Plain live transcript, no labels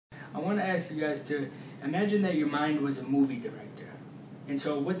I want to ask you guys to imagine that your mind was a movie director. And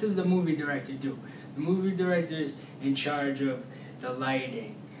so what does the movie director do? The movie director is in charge of the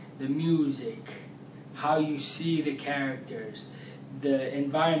lighting, the music, how you see the characters, the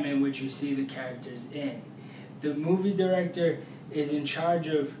environment which you see the characters in. The movie director is in charge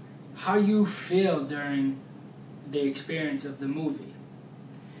of how you feel during the experience of the movie.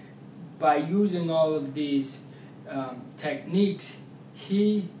 By using all of these techniques,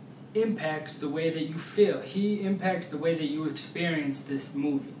 he impacts the way that you feel. He impacts the way that you experience this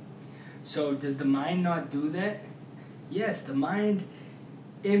movie. So does the mind not do that? Yes, the mind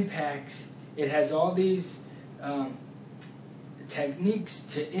impacts. It has all these techniques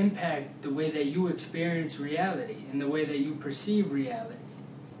to impact the way that you experience reality and the way that you perceive reality.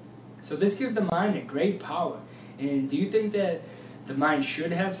 So this gives the mind a great power. And do you think that the mind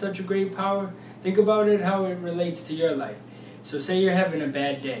should have such a great power? Think about it, how it relates to your life. So say you're having a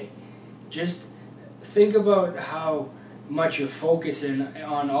bad day. Just think about how much you're focusing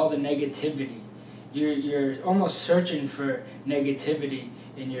on all the negativity. You're almost searching for negativity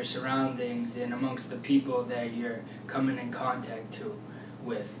in your surroundings and amongst the people that you're coming in contact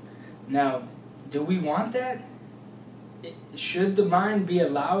with. Now, do we want that? Should the mind be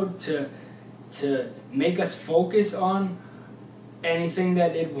allowed to make us focus on anything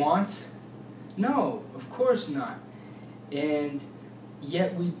that it wants? No, of course not. And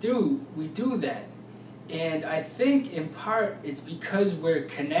yet we do that. And I think in part it's because we're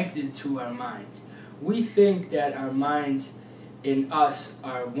connected to our minds. We think that our minds and us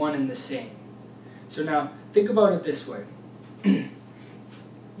are one and the same. So now think about it this way.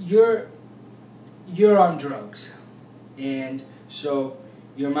 You're on drugs, and so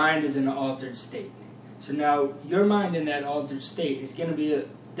your mind is in an altered state. So now your mind in that altered state is going to be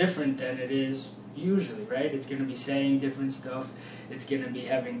different than it is usually, right? It's going to be saying different stuff. It's going to be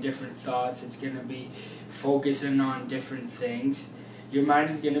having different thoughts. It's going to be focusing on different things. Your mind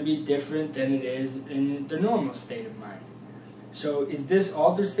is going to be different than it is in the normal state of mind. So is this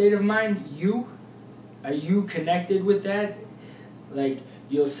altered state of mind you? Are you connected with that? Like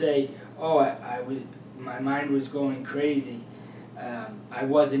you'll say, oh, my mind was going crazy. I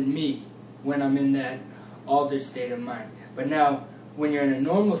wasn't me when I'm in that altered state of mind. But now, when you're in a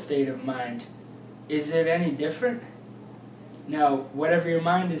normal state of mind, is it any different? Now, whatever your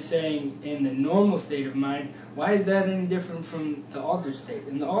mind is saying in the normal state of mind, why is that any different from the altered state?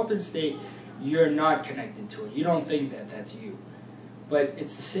 In the altered state, you're not connected to it. You don't think that that's you. But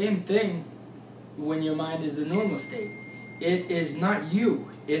it's the same thing when your mind is the normal state. It is not you.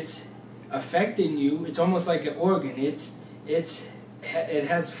 It's affecting you. It's almost like an organ. It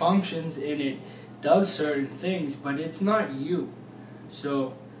has functions and it does certain things, but it's not you.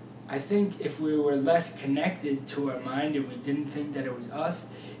 So I think if we were less connected to our mind and we didn't think that it was us,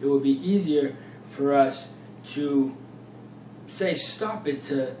 it would be easier for us to say stop it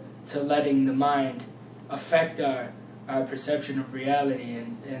to letting the mind affect our perception of reality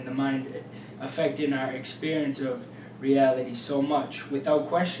and the mind affecting our experience of reality so much without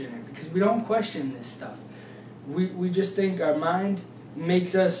questioning it, because we don't question this stuff. We just think our mind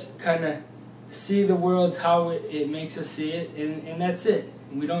makes us kind of see the world how it makes us see it, and that's it.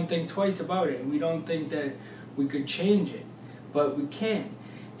 And we don't think twice about it. We don't think that we could change it, but we can.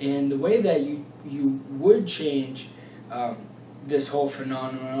 And the way that you would change this whole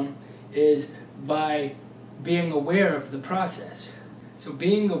phenomenon is by being aware of the process. So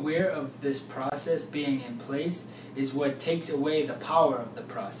being aware of this process being in place is what takes away the power of the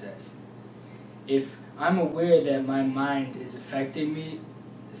process. If I'm aware that my mind is affecting me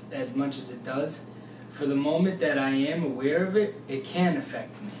as much as it does, for the moment that I am aware of it, it can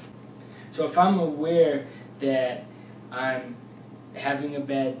affect me. So if I'm aware that I'm having a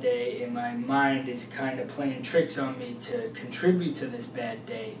bad day and my mind is kind of playing tricks on me to contribute to this bad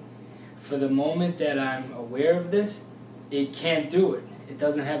day, for the moment that I'm aware of this, it can't do it. It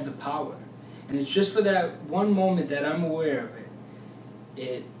doesn't have the power. And it's just for that one moment that I'm aware of it,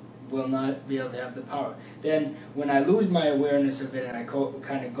 it will not be able to have the power. Then when I lose my awareness of it and I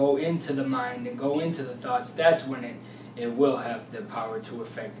kind of go into the mind and go into the thoughts, that's when it will have the power to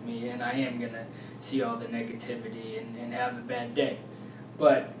affect me, and I am going to see all the negativity and have a bad day.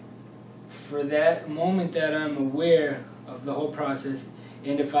 But for that moment that I'm aware of the whole process,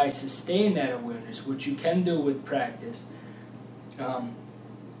 and if I sustain that awareness, which you can do with practice,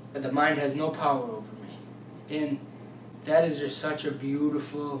 the mind has no power over me. And that is just such a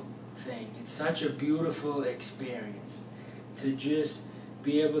beautiful thing. It's such a beautiful experience to just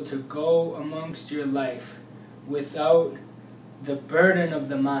be able to go amongst your life without the burden of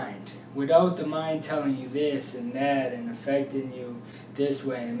the mind, without the mind telling you this and that and affecting you this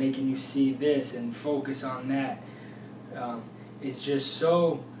way and making you see this and focus on that. It's just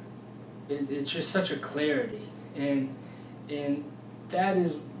so, it's just such a clarity, and that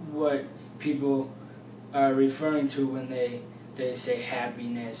is what people are referring to when they say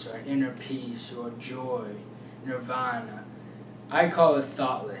happiness or inner peace or joy, nirvana. I call it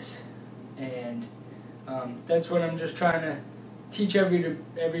thoughtless, and that's what I'm just trying to teach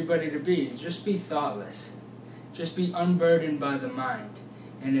everybody to be, is just be thoughtless. Just be unburdened by the mind,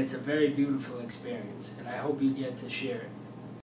 and it's a very beautiful experience, and I hope you get to share it.